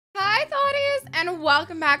and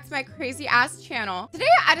welcome back to my crazy ass channel. Today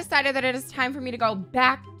I decided that it is time for me to go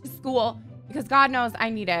back to school because God knows I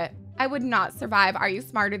need it. I would not survive Are You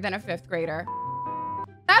Smarter Than a 5th Grader?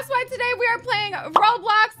 That's why today we are playing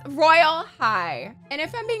Roblox Royale High. And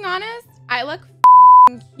if I'm being honest, I look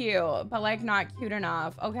cute, but like not cute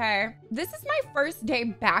enough, okay? This is my first day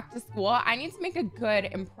back to school. I need to make a good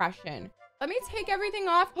impression. Let me take everything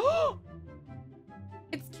off.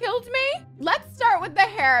 It's killed me. Let's start with the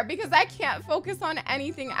hair because I can't focus on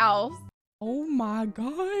anything else. Oh my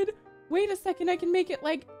God. Wait a second, I can make it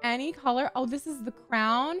like any color. Oh, this is the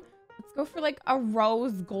crown. Let's go for like a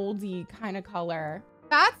rose goldy kind of color.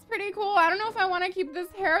 That's pretty cool. I don't know if I want to keep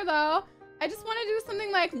this hair though. I just want to do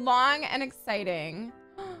something like long and exciting.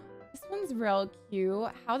 This one's real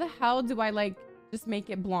cute. How the hell do I like just make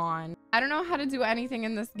it blonde? I don't know how to do anything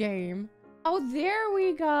in this game. Oh, there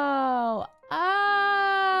we go.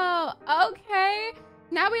 Oh, okay.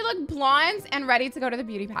 Now we look blonde and ready to go to the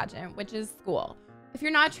beauty pageant, which is school. If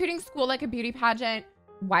you're not treating school like a beauty pageant,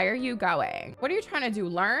 why are you going? What are you trying to do?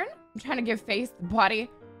 Learn? I'm trying to give face, body,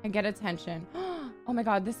 and get attention. Oh my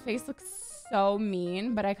God, this face looks so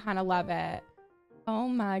mean, but I kind of love it. Oh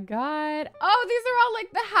my God. Oh, these are all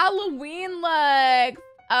like the Halloween looks.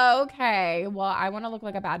 Okay, well, I want to look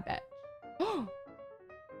like a bad bitch.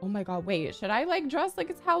 Oh my God, wait, should I like dress like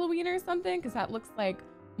it's Halloween or something? Because that looks like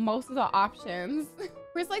most of the options.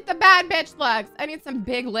 Where's like the bad bitch looks? I need some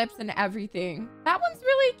big lips and everything. That one's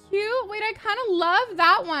really cute. Wait, I kind of love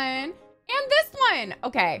that one. And this one.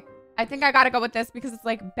 Okay, I think I gotta go with this because it's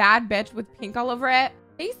like bad bitch with pink all over it.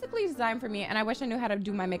 Basically designed for me, and I wish I knew how to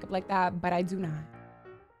do my makeup like that, but I do not.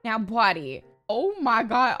 Now body. Oh my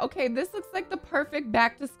God. Okay, this looks like the perfect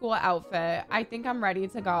back to school outfit. I think I'm ready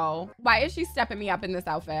to go. Why is she stepping me up in this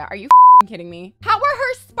outfit? Are you kidding me? How are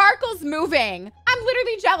her sparkles moving? I'm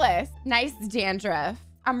literally jealous. Nice dandruff.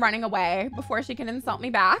 I'm running away before she can insult me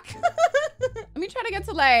back. Let me try to get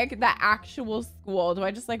to like the actual school. Do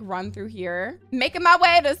I just like run through here? Making my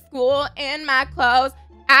way to school in my clothes.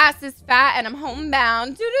 Ass is fat and I'm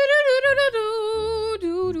homebound.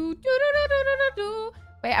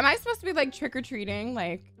 Wait, am I supposed to be like trick-or-treating?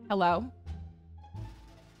 Like, hello?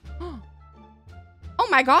 Oh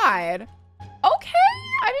my God. Okay,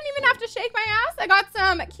 I didn't even have to shake my ass. I got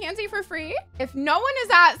some candy for free. If no one is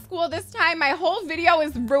at school this time, my whole video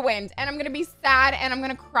is ruined and I'm gonna be sad and I'm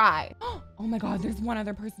gonna cry. Oh my God, there's one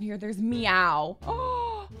other person here. There's Meow.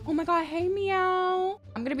 Oh my God, hey Meow.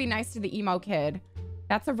 I'm gonna be nice to the emo kid.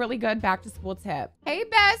 That's a really good back to school tip. Hey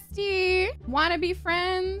bestie, wanna be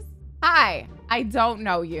friends? Hi, I don't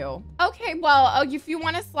know you. Okay, well, if you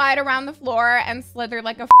want to slide around the floor and slither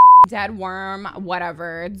like a dead worm,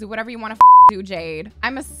 whatever. Do whatever you want to do, Jade.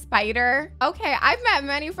 I'm a spider. Okay, I've met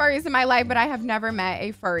many furries in my life, but I have never met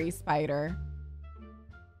a furry spider.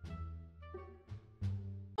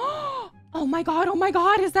 Oh my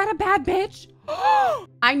God, is that a bad bitch?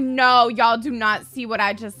 I know y'all do not see what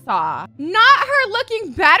I just saw. Not her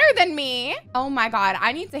looking better than me. Oh my God,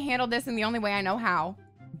 I need to handle this in the only way I know how.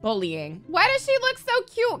 Bullying. Why does she look so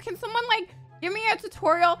cute? Can someone like give me a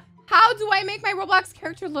tutorial? How do I make my Roblox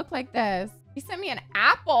character look like this? He sent me an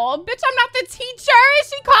apple. Bitch, I'm not the teacher. Is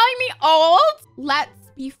she calling me old? Let's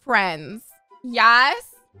be friends.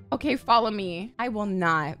 Yes? Okay, follow me. I will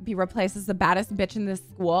not be replaced as the baddest bitch in this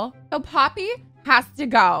school. So Poppy has to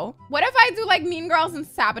go. What if I do like Mean Girls and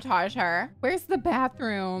sabotage her? Where's the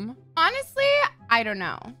bathroom? Honestly, I don't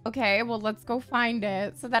know. Okay, well, let's go find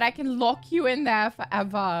it so that I can lock you in there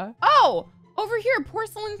forever. Oh, over here,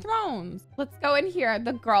 porcelain thrones. Let's go in here,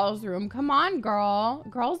 the girls' room. Come on, girl.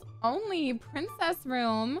 Girls only, princess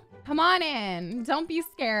room. Come on in. Don't be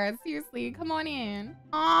scared. Seriously, come on in.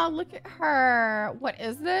 Aw, look at her. What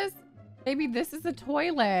is this? Maybe this is a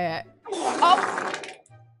toilet. Oh,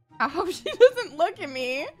 I hope she doesn't look at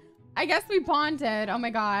me. I guess we bonded. Oh my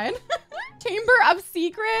God. Chamber of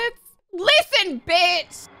Secrets. Listen,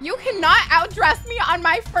 bitch. You cannot outdress me on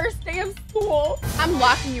my first day of school. I'm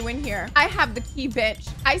locking you in here. I have the key,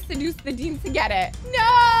 bitch. I seduced the dean to get it.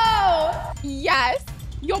 No. Yes.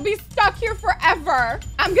 You'll be stuck here forever.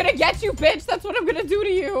 I'm gonna get you, bitch. That's what I'm gonna do to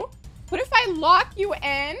you. What if I lock you in?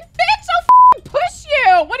 Bitch, I'll push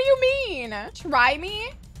you. What do you mean? Try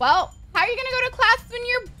me? Well, how are you gonna go to class when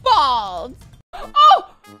you're bald?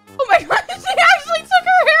 Oh my God, she actually took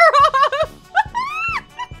her hair off.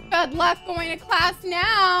 Good luck going to class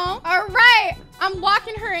now. All right, I'm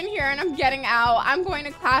locking her in here and I'm getting out. I'm going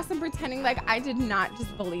to class and pretending like I did not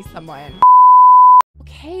just bully someone.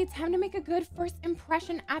 Okay, time to make a good first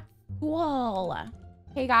impression at school.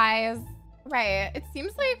 Hey guys. Right, it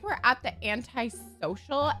seems like we're at the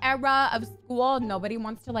antisocial era of school. Nobody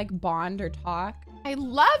wants to like bond or talk. I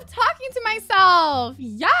love talking to myself.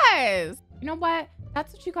 Yes. You know what?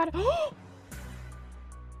 That's what you got to...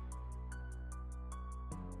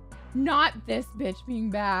 Not this bitch being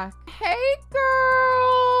back. Hey,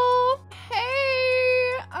 girl. Hey.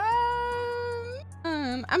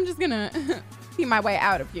 I'm just gonna see my way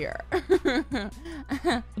out of here.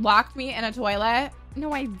 Locked me in a toilet?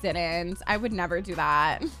 No, I didn't. I would never do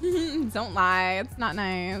that. Don't lie. It's not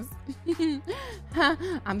nice.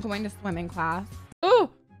 I'm going to swimming class. Oh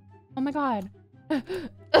my God.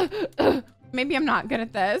 Maybe I'm not good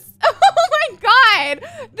at this. Oh my God.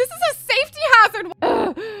 This is a safety hazard.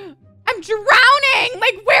 I'm drowning.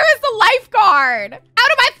 Like, where is the lifeguard? Out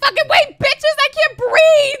of my fucking way, bitches. I can't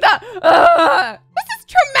breathe. This is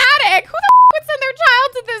traumatic. Who the would send their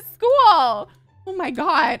child to this school? Oh my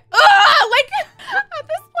God. Like, at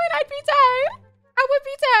this point, I'd be dead. I would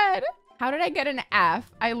be dead. How did I get an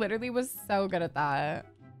F? I literally was so good at that.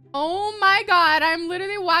 Oh my God. I'm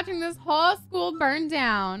literally watching this whole school burn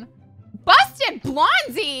down. Busted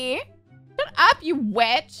Blondie. Shut up, you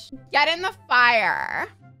witch. Get in the fire.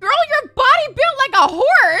 Girl, your body built like a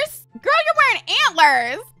horse. Girl, you're wearing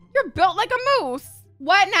antlers. You're built like a moose.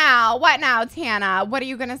 What now? What now, Tana? What are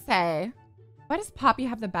you gonna say? Why does Poppy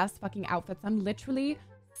have the best fucking outfits? I'm literally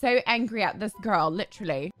so angry at this girl,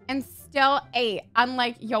 literally. And still 8,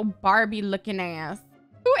 unlike yo Barbie looking ass.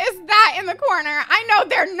 Who is that in the corner? I know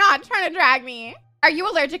they're not trying to drag me. Are you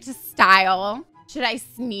allergic to style? Should I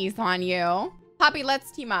sneeze on you? Poppy,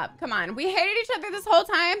 let's team up. Come on. We hated each other this whole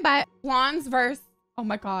time, but Blonde's verse. Oh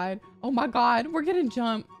my God. Oh my God. We're gonna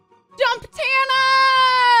jump. Jump,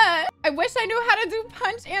 Tana! I wish I knew how to do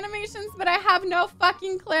punch animations, but I have no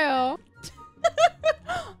fucking clue.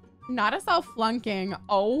 Not us all flunking.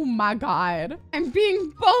 Oh my God. I'm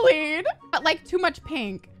being bullied. But like too much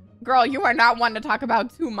pink. Girl, you are not one to talk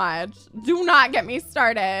about too much. Do not get me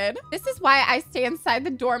started. This is why I stay inside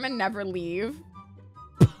the dorm and never leave.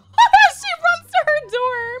 She runs to her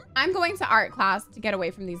dorm. I'm going to art class to get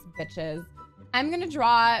away from these bitches. I'm gonna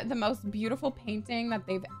draw the most beautiful painting that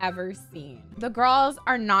they've ever seen. The girls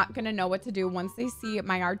are not gonna know what to do once they see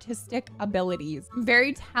my artistic abilities. I'm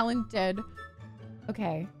very talented.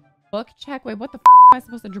 Okay, book check. Wait, what the f am I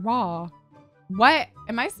supposed to draw? What?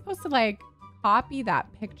 Am I supposed to like copy that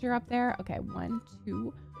picture up there? Okay, 1,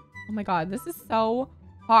 2. Oh my God, this is so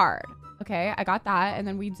hard. Okay, I got that. And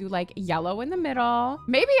then we do like yellow in the middle.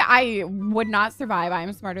 Maybe I would not survive. I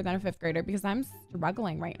am smarter than a 5th grader because I'm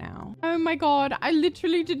struggling right now. Oh my God, I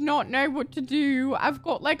literally did not know what to do. I've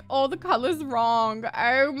got like all the colors wrong.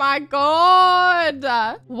 Oh my God.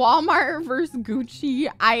 Walmart versus Gucci.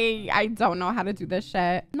 I don't know how to do this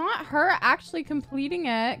shit. Not her actually completing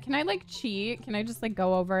it. Can I like cheat? Can I just like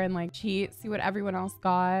go over and like cheat? See what everyone else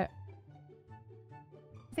got?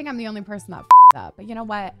 I think I'm the only person that f***ed up. But you know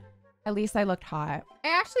what? At least I looked hot. I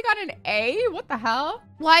actually got an A? What the hell?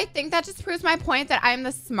 Well, I think that just proves my point that I'm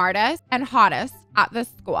the smartest and hottest at this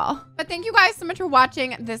school. But thank you guys so much for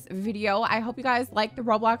watching this video. I hope you guys like the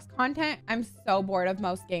Roblox content. I'm so bored of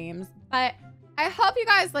most games. But I hope you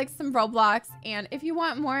guys like some Roblox. And if you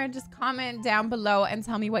want more, just comment down below and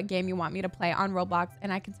tell me what game you want me to play on Roblox.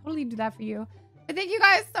 And I can totally do that for you. But thank you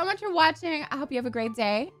guys so much for watching. I hope you have a great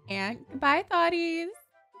day. And goodbye, thotties.